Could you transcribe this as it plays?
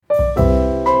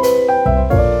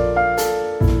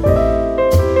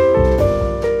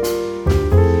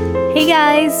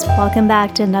guys, welcome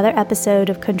back to another episode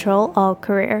of Control Alt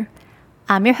Career.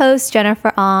 I'm your host,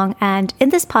 Jennifer Ong, and in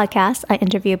this podcast, I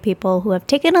interview people who have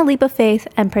taken a leap of faith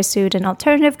and pursued an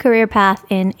alternative career path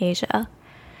in Asia.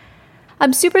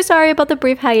 I'm super sorry about the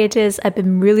brief hiatus. I've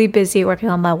been really busy working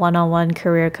on my one-on-one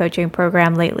career coaching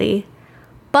program lately.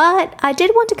 But I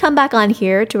did want to come back on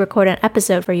here to record an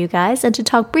episode for you guys and to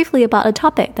talk briefly about a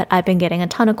topic that I've been getting a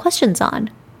ton of questions on.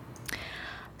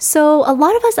 So a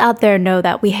lot of us out there know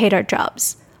that we hate our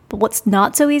jobs, but what's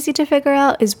not so easy to figure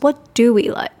out is what do we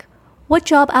like? What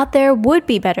job out there would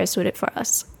be better suited for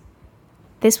us?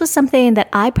 This was something that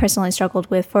I personally struggled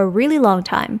with for a really long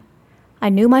time. I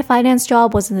knew my finance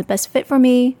job wasn't the best fit for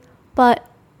me, but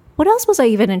what else was I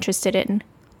even interested in?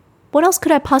 What else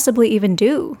could I possibly even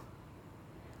do?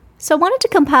 So I wanted to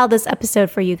compile this episode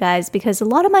for you guys because a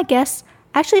lot of my guests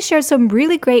actually shared some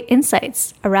really great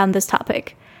insights around this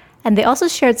topic. And they also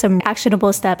shared some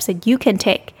actionable steps that you can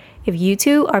take if you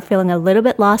too are feeling a little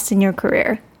bit lost in your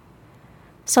career.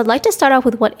 So I'd like to start off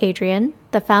with what Adrian,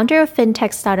 the founder of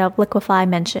fintech startup Liquify,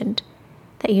 mentioned,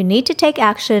 that you need to take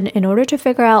action in order to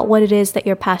figure out what it is that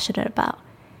you're passionate about.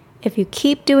 If you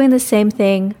keep doing the same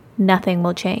thing, nothing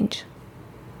will change.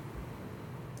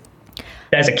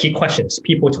 That's a key question.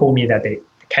 People told me that they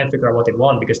can't figure out what they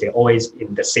want because they're always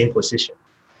in the same position.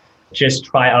 Just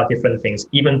try out different things.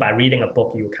 Even by reading a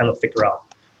book, you kind of figure out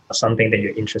something that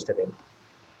you're interested in.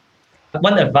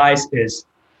 One advice is,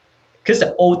 because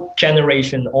the old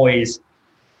generation always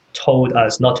told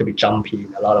us not to be jumpy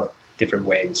in a lot of different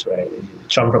ways, right? You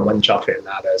jump from one job to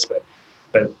another.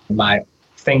 But my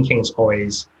thinking is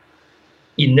always,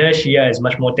 inertia is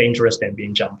much more dangerous than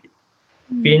being jumpy.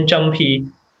 Being jumpy,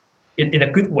 in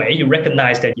a good way, you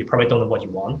recognize that you probably don't know what you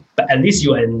want, but at least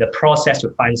you are in the process to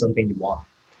find something you want,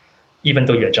 even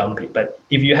though you're jumpy. But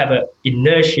if you have an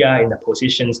inertia in the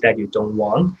positions that you don't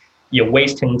want, you're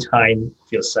wasting time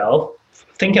for yourself.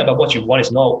 Thinking about what you want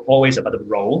is not always about the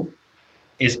role.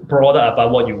 It's broader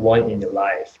about what you want in your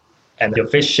life and your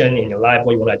vision in your life,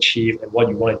 what you want to achieve and what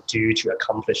you want to do to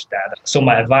accomplish that. So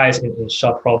my advice in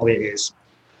short probably is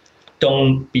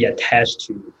don't be attached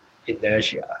to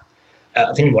inertia.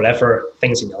 I think whatever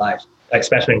things in your life,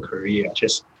 especially in career,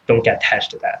 just don't get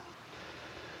attached to that.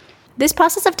 This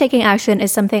process of taking action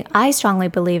is something I strongly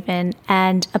believe in,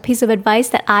 and a piece of advice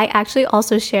that I actually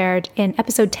also shared in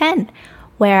episode 10,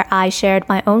 where I shared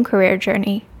my own career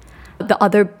journey. The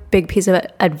other big piece of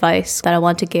advice that I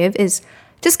want to give is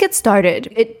just get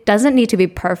started. It doesn't need to be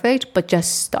perfect, but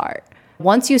just start.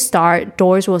 Once you start,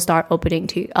 doors will start opening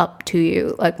up to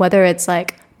you. Like whether it's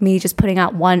like me just putting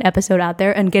out one episode out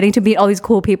there and getting to meet all these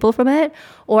cool people from it,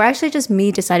 or actually just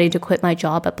me deciding to quit my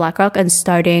job at BlackRock and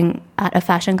starting at a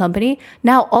fashion company.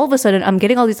 Now, all of a sudden, I'm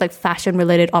getting all these like fashion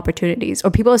related opportunities, or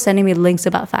people are sending me links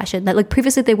about fashion that like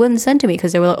previously they wouldn't send to me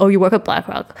because they were like, oh, you work at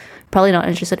BlackRock, probably not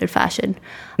interested in fashion.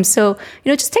 So,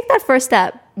 just take that first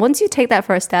step. Once you take that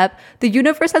first step, the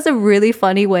universe has a really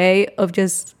funny way of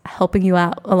just helping you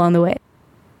out along the way.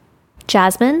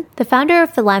 Jasmine, the founder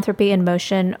of Philanthropy in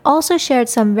Motion, also shared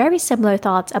some very similar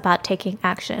thoughts about taking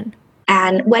action.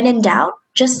 And when in doubt,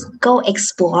 just go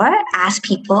explore, ask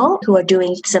people who are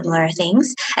doing similar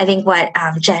things. I think what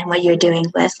Jen, what you're doing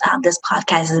with this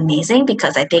podcast is amazing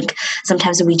because I think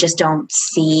sometimes we just don't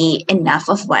see enough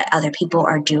of what other people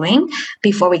are doing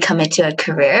before we commit to a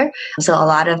career. So a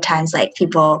lot of times like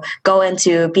people go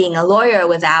into being a lawyer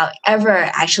without ever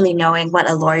actually knowing what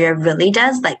a lawyer really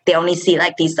does. Like they only see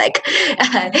like these like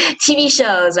TV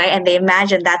shows, right? And they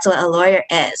imagine that's what a lawyer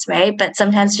is, right? But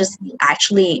sometimes just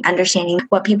actually understanding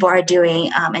what people are doing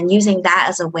and using that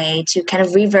as a way to kind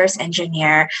of reverse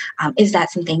engineer, is that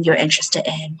something you're interested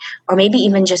in? Or maybe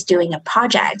even just doing a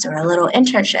project or a little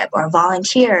internship or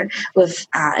volunteer with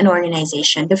an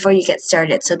organization before you get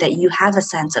started so that you have a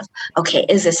sense of, okay,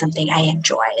 is this something I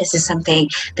enjoy? Is this something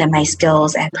that my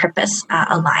skills and purpose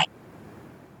align?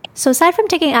 So aside from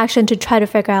taking action to try to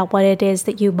figure out what it is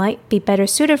that you might be better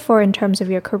suited for in terms of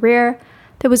your career,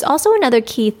 there was also another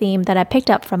key theme that I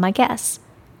picked up from my guests.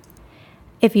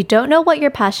 If you don't know what you're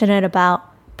passionate about,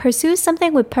 pursue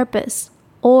something with purpose,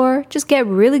 or just get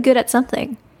really good at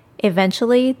something.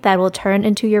 Eventually, that will turn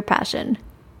into your passion.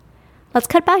 Let's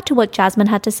cut back to what Jasmine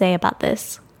had to say about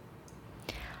this.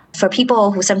 For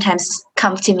people who sometimes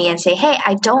come to me and say, hey,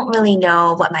 I don't really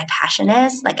know what my passion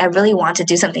is. Like, I really want to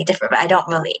do something different, but I don't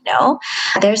really know.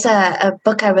 There's a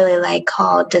book I really like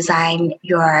called Design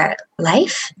Your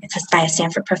Life. It's by a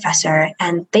Stanford professor.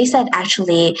 And they said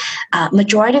actually,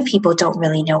 majority of people don't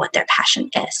really know what their passion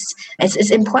is.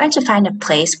 It's important to find a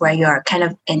place where your kind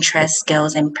of interest,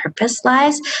 skills, and purpose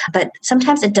lies. But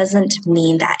sometimes it doesn't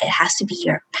mean that it has to be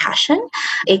your passion.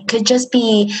 It could just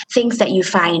be things that you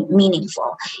find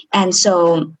meaningful. And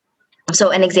so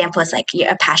an example is like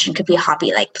a passion could be a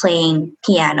hobby, like playing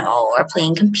piano or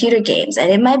playing computer games.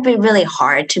 And it might be really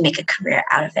hard to make a career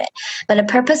out of it. But a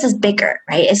purpose is bigger,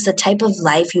 right? It's the type of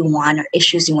life you want or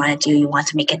issues you want to do. You want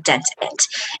to make a dent in it.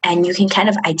 And you can kind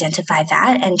of identify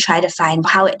that and try to find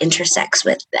how it intersects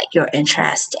with like your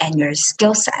interest and your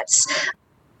skill sets.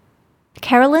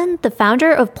 Carolyn, the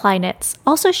founder of Plynits,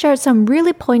 also shared some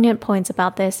really poignant points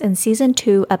about this in Season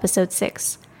 2, Episode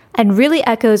 6. And really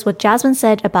echoes what Jasmine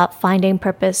said about finding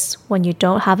purpose when you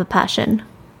don't have a passion.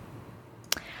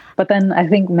 But then I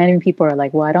think many people are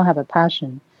like, well, I don't have a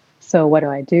passion, so what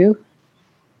do?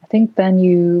 I think then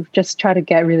you just try to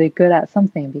get really good at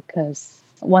something, because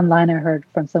one line I heard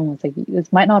from someone was like,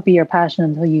 this might not be your passion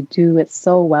until you do it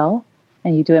so well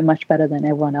and you do it much better than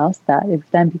everyone else that it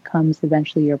then becomes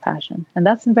eventually your passion. And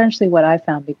that's eventually what I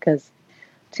found, because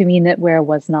to me, knitwear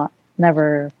was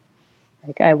never...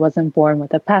 Like, I wasn't born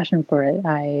with a passion for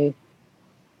it.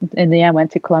 In the end, went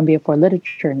to Columbia for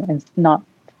literature and not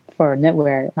for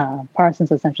knitwear,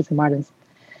 Parsons, Essentials, and Martins.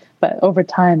 But over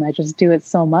time, I just do it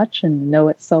so much and know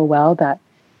it so well that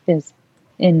is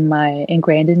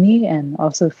ingrained in me, and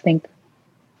also think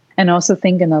in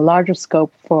a larger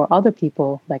scope for other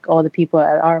people, like all the people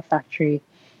at our factory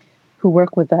who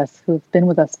work with us, who've been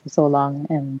with us for so long,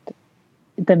 and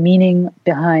the meaning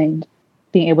behind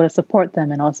being able to support them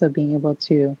and also being able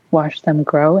to watch them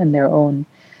grow in their own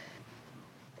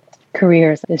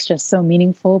careers is just so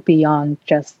meaningful beyond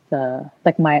just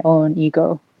my own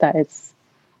ego, that it's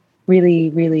really,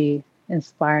 really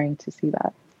inspiring to see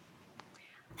that.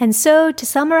 And so, to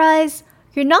summarize,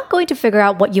 you're not going to figure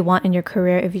out what you want in your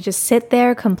career if you just sit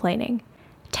there complaining.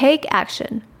 Take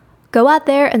action. Go out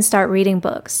there and start reading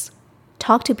books.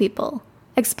 Talk to people.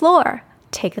 Explore.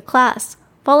 Take a class.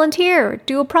 Volunteer.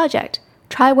 Do a project.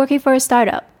 Try working for a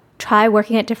startup. Try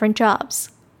working at different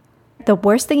jobs. The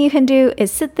worst thing you can do is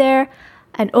sit there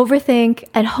and overthink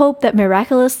and hope that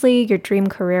miraculously your dream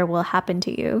career will happen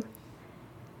to you.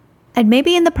 And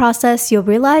maybe in the process, you'll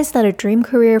realize that a dream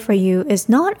career for you is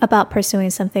not about pursuing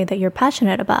something that you're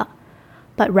passionate about,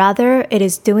 but rather it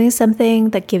is doing something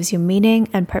that gives you meaning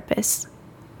and purpose.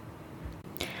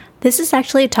 This is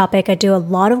actually a topic I do a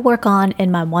lot of work on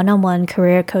in my one-on-one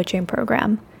career coaching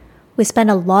program. We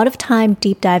spend a lot of time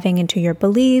deep diving into your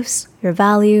beliefs, your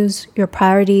values, your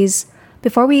priorities,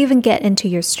 before we even get into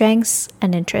your strengths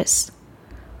and interests.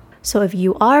 So if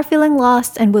you are feeling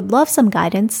lost and would love some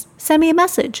guidance, send me a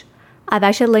message. I've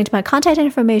actually linked my contact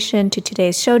information to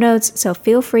today's show notes, so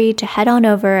feel free to head on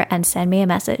over and send me a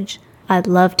message. I'd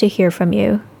love to hear from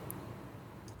you.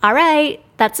 All right,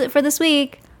 that's it for this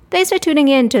week. Thanks for tuning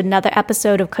in to another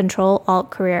episode of Control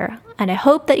Alt Career, and I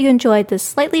hope that you enjoyed this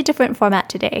slightly different format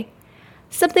today.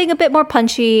 Something a bit more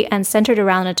punchy and centered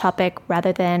around a topic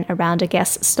rather than around a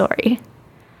guest story.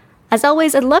 As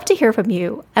always, I'd love to hear from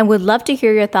you and would love to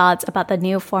hear your thoughts about the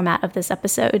new format of this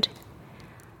episode.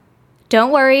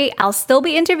 Don't worry, I'll still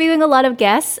be interviewing a lot of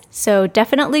guests, so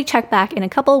definitely check back in a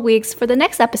couple of weeks for the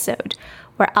next episode,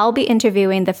 where I'll be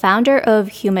interviewing the founder of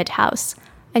Humid House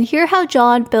and hear how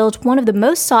John built one of the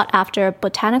most sought-after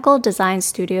botanical design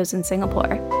studios in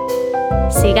Singapore.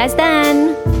 See you guys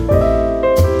then!